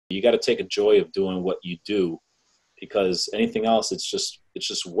You got to take a joy of doing what you do, because anything else, it's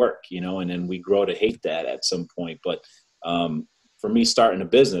just work, and then we grow to hate that at some point. But for me, starting a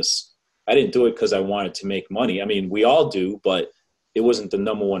business, I didn't do it because I wanted to make money. I mean, we all do, but it wasn't the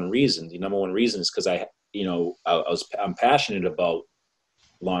number one reason. The number one reason is because I'm passionate about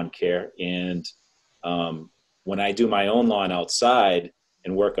lawn care. And when I do my own lawn outside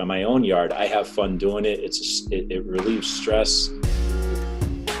and work on my own yard, I have fun doing it. It relieves stress.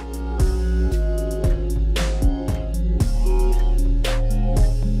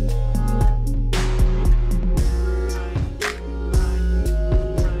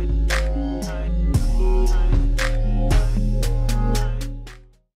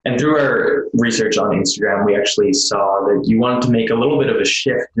 And through our research on Instagram, we actually saw that you wanted to make a little bit of a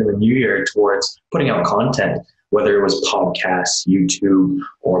shift in the new year towards putting out content, whether it was podcasts, YouTube,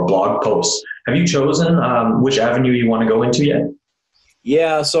 or blog posts. Have you chosen which avenue you want to go into yet?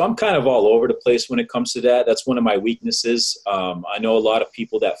 Yeah, so I'm kind of all over the place when it comes to that. That's one of my weaknesses. I know a lot of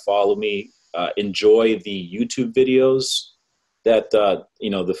people that follow me enjoy the YouTube videos that,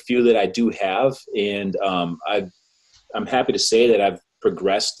 the few that I do have. And I'm happy to say that I've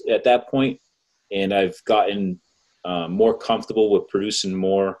progressed at that point, and I've gotten more comfortable with producing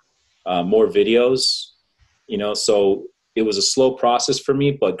more videos, so it was a slow process for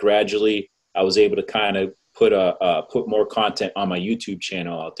me, but gradually I was able to kind of put more content on my YouTube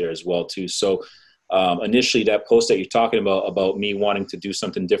channel out there as well too. So initially, that post that you're talking about me wanting to do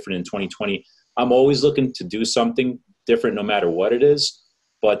something different in 2020, I'm always looking to do something different no matter what it is.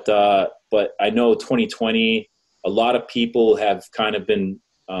 But I know 2020, a lot of people have kind of been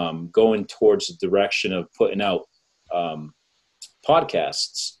going towards the direction of putting out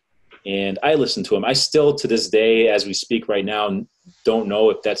podcasts, and I listen to them. I still, to this day, as we speak right now, don't know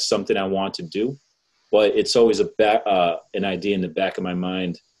if that's something I want to do, but it's always an idea in the back of my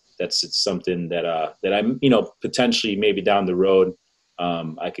mind. It's something that I'm, potentially maybe down the road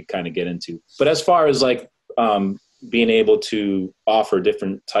I could kind of get into. But as far as like being able to offer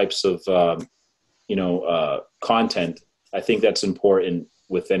different types of content, I think that's important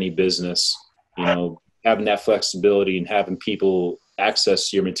with any business, having that flexibility and having people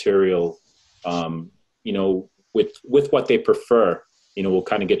access your material, with what they prefer, will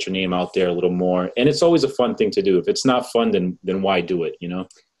kind of get your name out there a little more. And it's always a fun thing to do. If it's not fun, then why do it,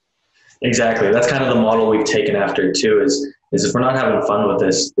 Exactly. That's kind of the model we've taken after too, is if we're not having fun with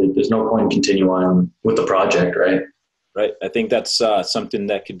this, there's no point in continuing on with the project, right? Right. I think that's something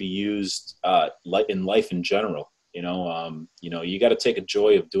that could be used in life in general. You got to take a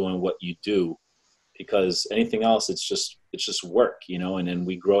joy of doing what you do, because anything else, it's just work, and then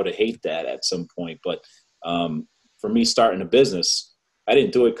we grow to hate that at some point. But for me, starting a business, I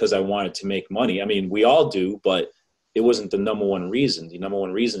didn't do it because I wanted to make money. I mean, we all do, but it wasn't the number one reason. The number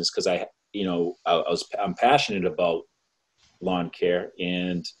one reason is because I'm passionate about lawn care.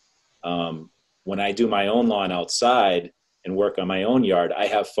 And when I do my own lawn outside and work on my own yard, I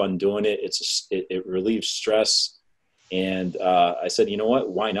have fun doing it. It relieves stress. And I said, you know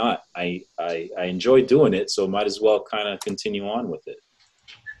what, why not? I enjoy doing it, so might as well kind of continue on with it.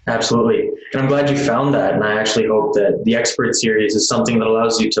 Absolutely. And I'm glad you found that. And I actually hope that the Expert Series is something that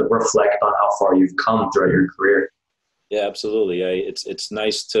allows you to reflect on how far you've come throughout your career. Yeah, absolutely. It's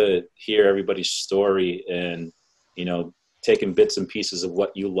nice to hear everybody's story and, taking bits and pieces of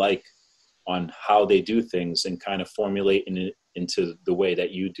what you like on how they do things and kind of formulating it into the way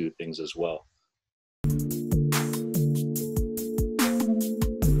that you do things as well.